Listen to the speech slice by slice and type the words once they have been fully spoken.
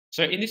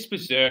So in this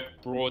Berserk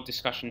broad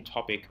discussion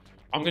topic,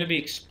 I'm going to be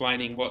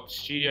explaining what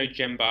Studio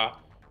Gemba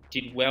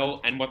did well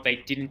and what they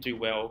didn't do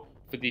well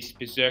for this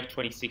Berserk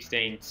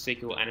 2016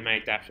 sequel anime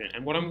adaptation.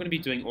 And what I'm going to be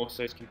doing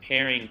also is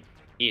comparing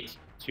it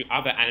to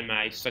other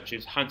anime such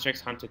as Hunter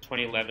x Hunter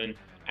 2011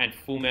 and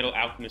Full Metal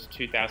Alchemist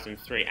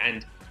 2003.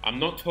 And I'm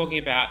not talking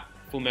about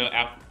Full Metal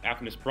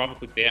Alchemist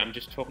Brotherhood there, I'm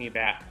just talking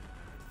about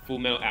Full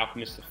Metal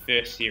Alchemist, the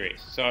first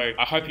series. So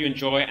I hope you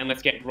enjoy and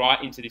let's get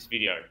right into this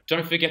video.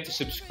 Don't forget to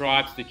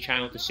subscribe to the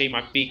channel to see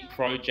my big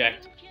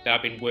project that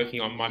I've been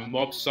working on, my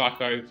Mob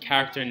Psycho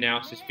character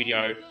analysis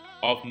video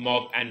of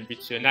Mob and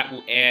Ritsu, and that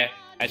will air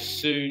as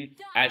soon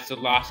as the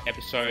last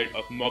episode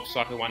of Mob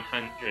Psycho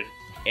 100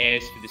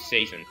 airs for the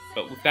season.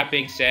 But with that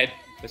being said,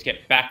 let's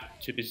get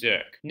back to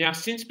Berserk. Now,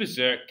 since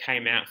Berserk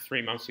came out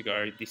 3 months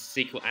ago, this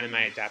sequel anime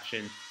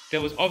adaptation,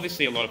 there was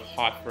obviously a lot of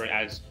hype for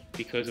it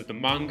because of the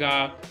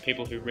manga,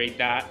 people who read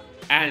that,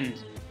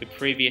 and the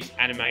previous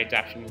anime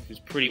adaptation, which was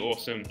pretty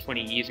awesome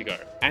 20 years ago.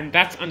 And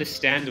that's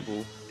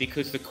understandable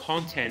because the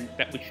content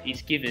which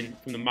is given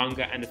from the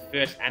manga and the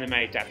first anime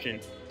adaptation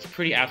is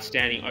pretty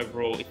outstanding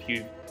overall if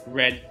you've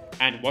read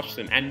and watched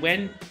them. And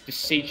when the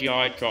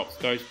CGI dropped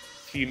those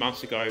few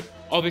months ago,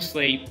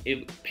 obviously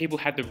people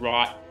had the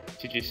right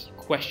to just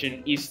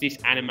question, is this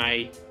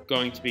anime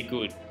going to be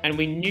good? And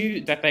we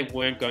knew that they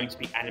weren't going to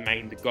be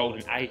animating the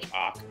Golden Age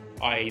arc,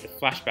 i.e. the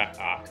flashback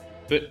arc,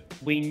 but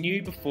we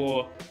knew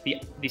before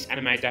this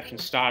anime adaptation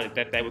started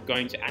that they were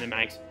going to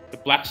animate the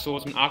Black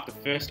Swordsman arc, the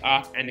first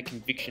arc, and the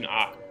Conviction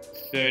arc, the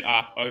third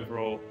arc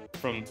overall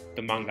from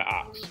the manga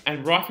arcs.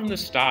 And right from the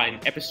start,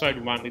 in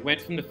episode 1, we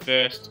went from the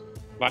first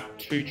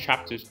 2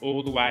 chapters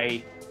all the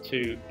way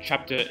to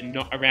chapter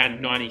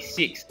around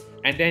 96,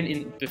 and then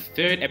in the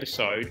third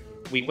episode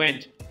we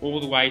went all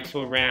the way to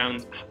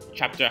around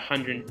chapter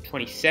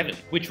 127,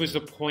 which was the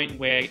point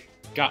where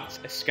Guts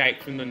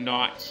escaped from the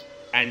Knights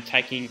and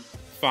taking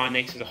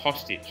Farnese as a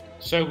hostage.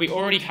 So we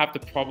already have the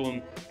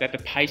problem that the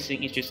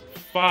pacing is just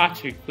far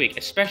too quick,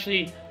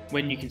 especially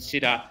when you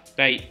consider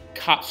they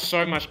cut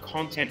so much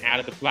content out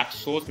of the Black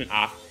Swordsman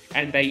arc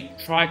and they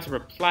tried to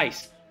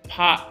replace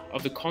part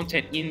of the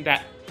content in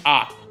that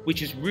arc,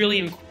 which is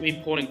really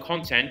important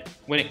content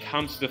when it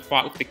comes to the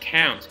fight with the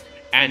Count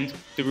and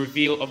the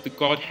reveal of the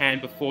God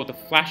Hand before the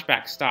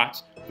flashback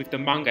starts with the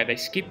manga. They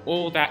skip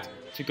all that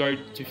to go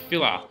to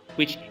filler,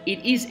 which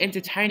it is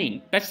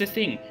entertaining. That's the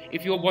thing.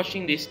 If you're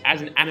watching this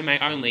as an anime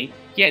only,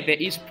 yeah, there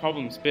is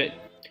problems, but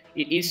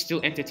it is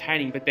still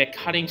entertaining, but they're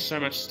cutting so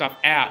much stuff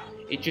out,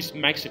 it just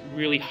makes it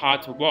really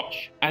hard to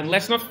watch. And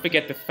let's not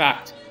forget the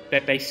fact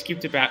that they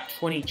skipped about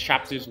 20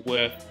 chapters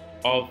worth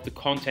of the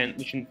content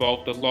which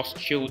involved the Lost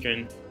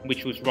Children,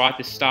 which was right at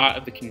the start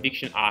of the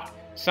Conviction arc.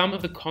 Some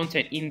of the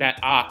content in that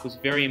arc was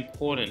very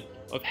important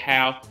of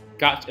how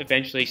Guts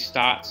eventually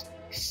starts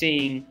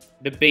seeing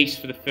the Beast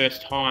for the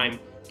first time.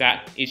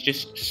 That is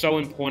just so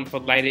important for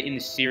later in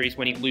the series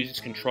when he loses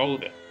control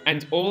of it.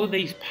 And all of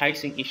these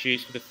pacing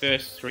issues for the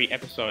first 3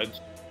 episodes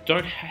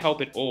don't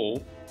help at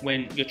all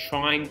when you're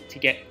trying to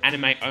get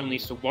anime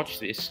onlys to watch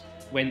this,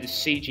 when the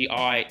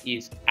CGI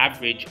is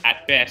average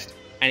at best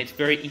and it's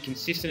very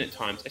inconsistent at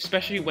times,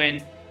 especially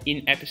when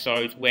in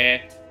episodes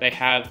where they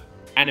have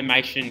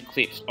animation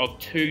clips of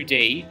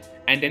 2D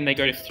and then they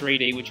go to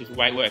 3D, which is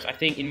way worse. I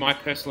think, in my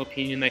personal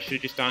opinion, they should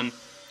have just done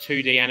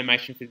 2D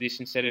animation for this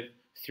instead of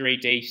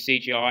 3D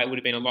CGI. It would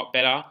have been a lot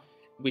better,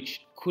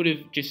 which could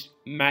have just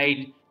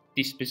made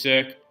this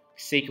Berserk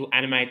sequel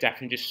anime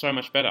adaptation just so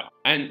much better.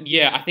 And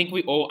yeah, I think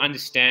we all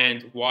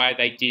understand why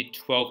they did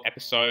 12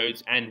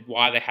 episodes and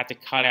why they had to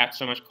cut out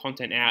so much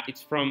content out.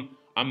 It's from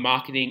a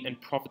marketing and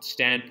profit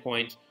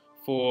standpoint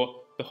for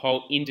the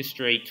whole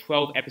industry.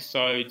 12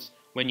 episodes,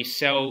 when you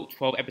sell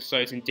 12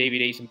 episodes in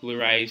DVDs and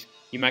Blu-rays,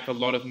 you make a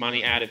lot of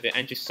money out of it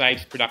and just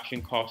saves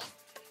production costs,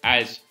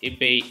 as it'd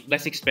be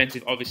less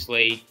expensive,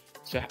 obviously,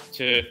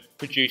 to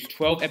produce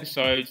 12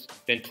 episodes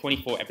than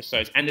 24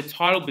 episodes. And the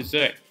title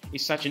Berserk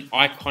is such an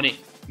iconic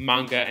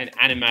manga and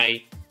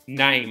anime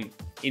name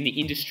in the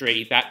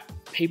industry that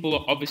people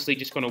are obviously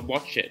just going to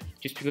watch it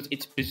just because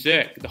it's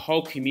Berserk. The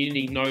whole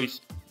community knows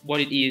what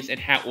it is and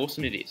how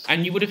awesome it is.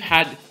 And you would have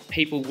had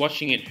people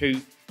watching it who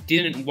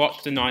didn't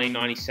watch the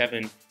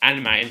 1997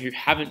 anime and who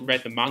haven't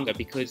read the manga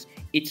because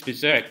it's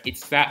Berserk.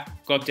 It's that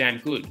goddamn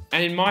good.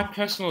 And in my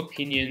personal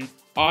opinion,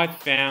 I've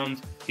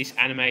found this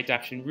anime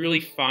adaptation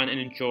really fun and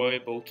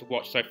enjoyable to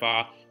watch so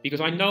far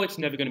because I know it's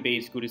never going to be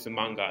as good as the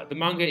manga. The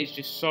manga is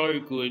just so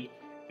good.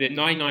 The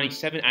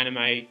 1997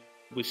 anime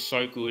was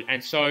so good,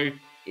 and so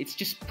it's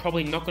just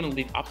probably not going to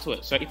live up to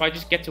it. So if I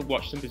just get to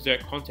watch some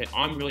Berserk content,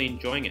 I'm really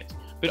enjoying it.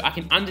 But I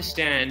can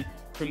understand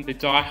from the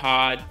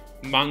die-hard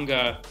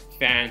manga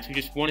fans who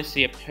just want to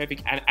see a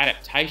perfect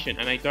adaptation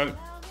and they don't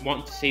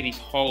want to see these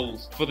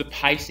holes for the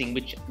pacing,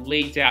 which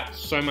leaves out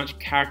so much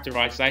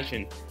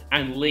characterization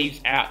and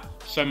leaves out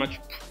so much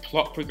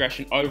plot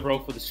progression overall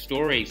for the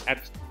stories,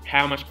 at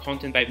how much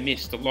content they've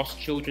missed. The Lost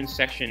Children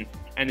section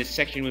and the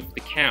section with the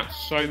Count,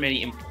 so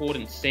many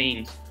important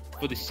scenes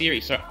for the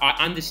series. So I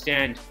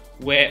understand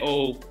where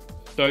all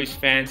those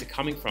fans are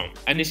coming from.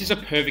 And this is a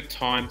perfect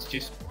time to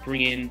just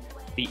bring in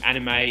the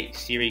anime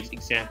series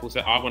examples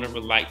that I want to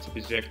relate to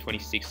Berserk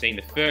 2016.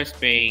 The first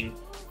being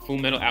Full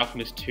Metal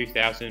Alchemist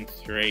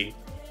 2003,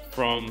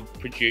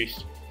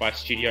 produced by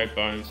Studio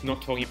Bones.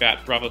 Not talking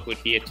about Brotherhood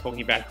here,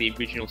 talking about the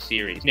original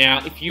series.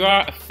 Now, if you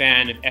are a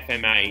fan of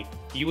FMA,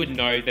 you would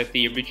know that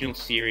the original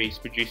series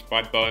produced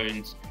by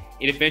Bones,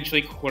 it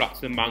eventually caught up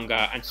to the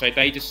manga, and so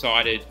they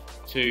decided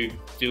to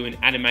do an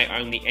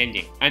anime-only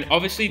ending. And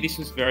obviously this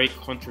was very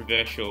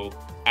controversial,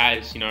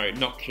 as, you know,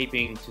 not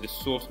keeping to the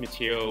source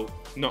material,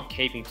 not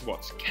keeping to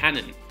what's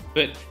canon.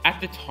 But at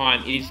the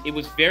time, it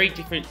was very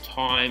different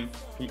time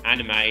from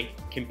anime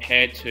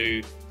compared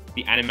to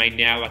the anime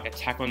now, like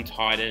Attack on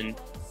Titan,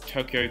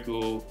 Tokyo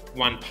Ghoul,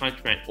 One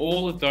Punch Man.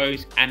 All of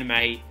those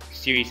anime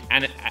series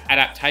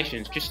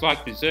adaptations, just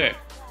like Berserk,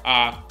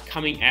 are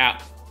coming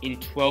out in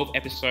 12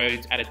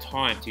 episodes at a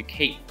time to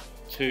keep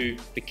to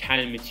the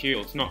canon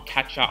material, to not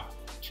catch up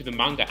to the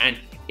manga. And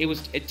it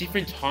was a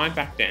different time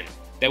back then.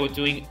 They were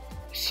doing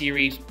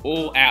series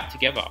all out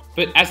together.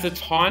 But as the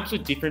times were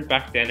different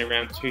back then,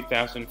 around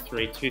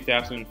 2003,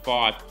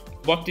 2005,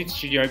 what could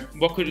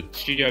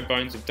Studio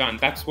Bones have done?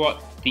 That's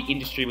what the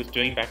industry was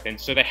doing back then.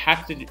 So they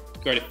had to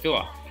go to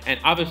filler. And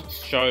other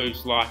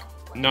shows like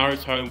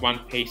Naruto and One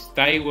Piece,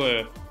 they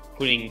were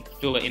putting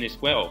filler in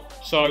as well.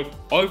 So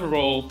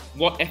overall,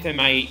 what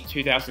FMA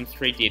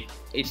 2003 did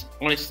is,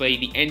 honestly,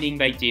 the ending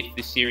they did for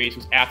the series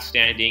was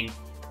outstanding.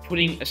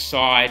 Putting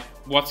aside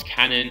what's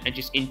canon and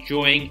just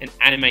enjoying an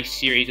anime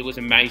series, it was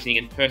amazing.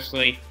 And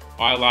personally,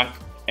 I like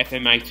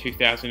FMA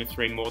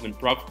 2003 more than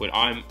Brotherhood.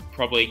 I'm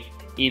probably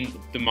in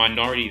the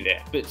minority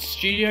there. But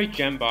Studio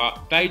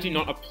Gemba, they do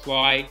not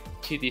apply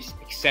to this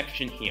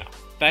exception here.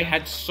 They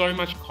had so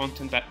much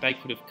content that they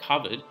could have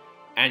covered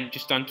and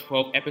just done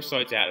 12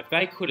 episodes out of.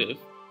 They could have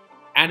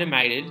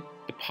animated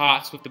the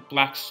parts with the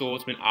Black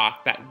Swordsman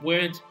arc that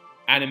weren't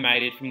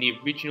animated from the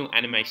original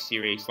anime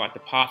series, like the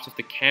parts of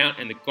the Count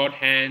and the God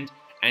Hand,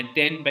 and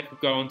then they could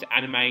go on to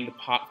animating the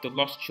part of the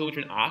Lost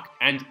Children arc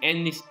and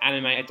end this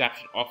anime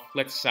adaptation off,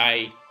 let's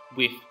say,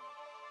 with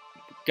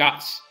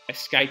Guts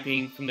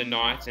escaping from the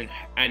Knights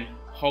and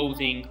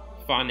holding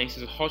Farnese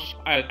as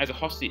a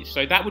hostage.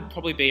 So that would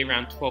probably be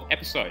around 12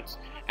 episodes.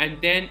 And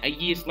then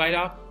years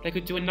later, they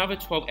could do another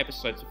 12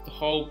 episodes of the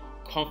whole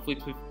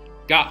conflict with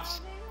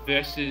Guts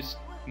versus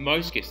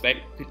Moscus.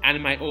 They could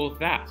animate all of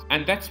that.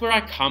 And that's where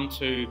I come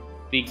to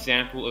the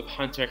example of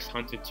Hunter x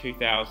Hunter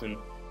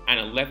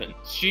 2011.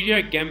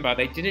 Studio Gemba,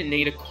 they didn't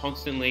need to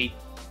constantly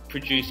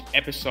produce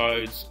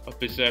episodes of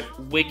Berserk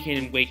week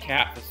in and week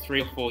out for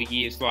 3 or 4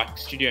 years like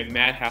Studio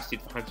Madhouse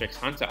did for Hunter x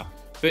Hunter.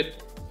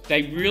 But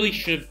they really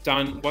should have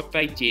done what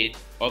they did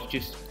of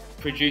just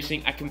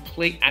producing a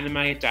complete anime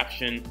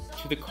adaptation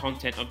to the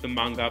content of the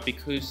manga,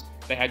 because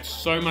they had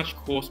so much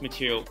course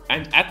material.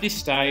 And at this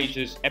stage,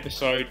 as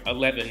episode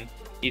 11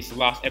 is the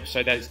last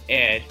episode that is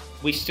aired,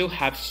 we still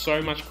have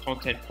so much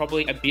content,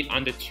 probably a bit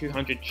under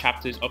 200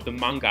 chapters of the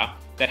manga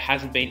that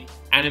hasn't been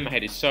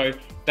animated. So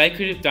they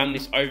could have done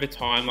this over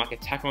time, like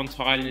Attack on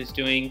Titan is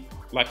doing,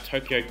 like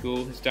Tokyo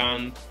Ghoul has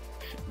done,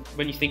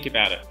 when you think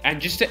about it. And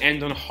just to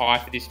end on a high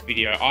for this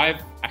video, I've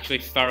actually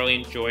thoroughly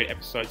enjoyed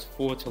episodes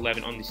 4 to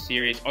 11 on this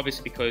series,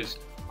 obviously because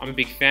I'm a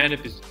big fan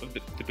of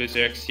the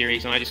Berserk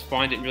series, and I just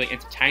find it really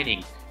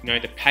entertaining. You know,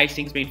 the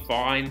pacing's been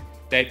fine.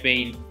 They've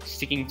been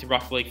sticking to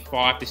roughly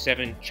 5 to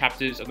 7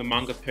 chapters of the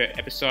manga per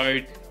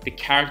episode. The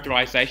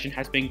characterization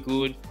has been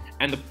good,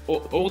 and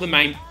all the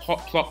main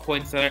plot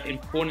points that are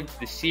important to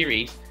the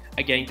series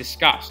are getting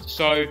discussed.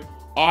 So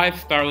I've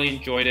thoroughly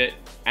enjoyed it,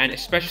 and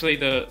especially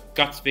the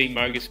Guts v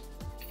Mogus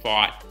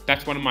fight.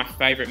 That's one of my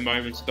favourite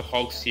moments of the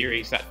whole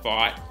series, that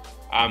fight.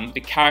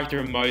 The character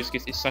of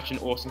Moscus is such an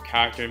awesome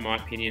character in my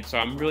opinion, so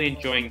I'm really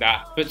enjoying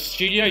that. But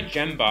Studio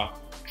Gemba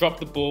dropped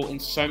the ball in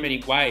so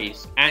many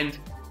ways, and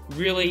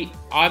really,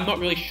 I'm not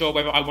really sure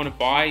whether I want to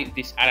buy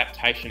this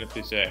adaptation of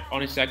Berserk.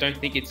 Honestly, I don't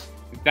think it's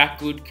that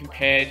good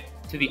compared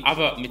to the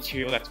other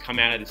material that's come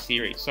out of the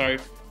series. So,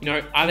 you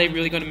know, are they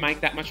really going to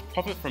make that much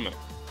profit from it?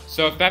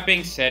 So with that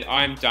being said,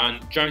 I'm done.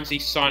 Jonesy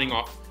signing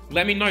off.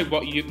 Let me know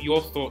what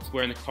your thoughts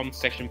were in the comment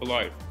section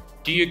below.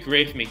 Do you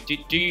agree with me?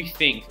 Do you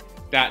think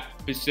that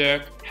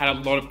Berserk had a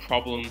lot of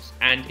problems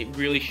and it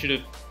really should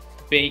have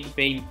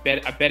been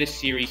a better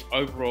series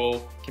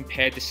overall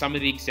compared to some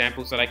of the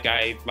examples that I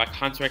gave, like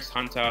Hunter x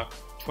Hunter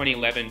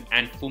 2011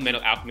 and Full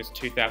Metal Alchemist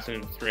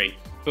 2003?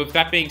 But with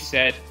that being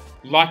said,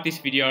 like this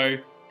video,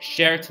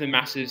 share it to the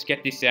masses,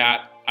 get this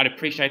out. I'd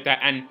appreciate that,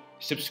 and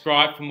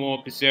subscribe for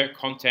more Berserk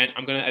content.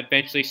 I'm going to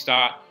eventually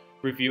start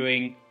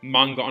reviewing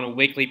manga on a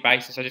weekly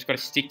basis. I just got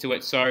to stick to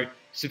it. So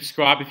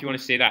subscribe if you want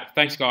to see that.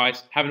 Thanks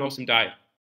guys. Have an awesome day.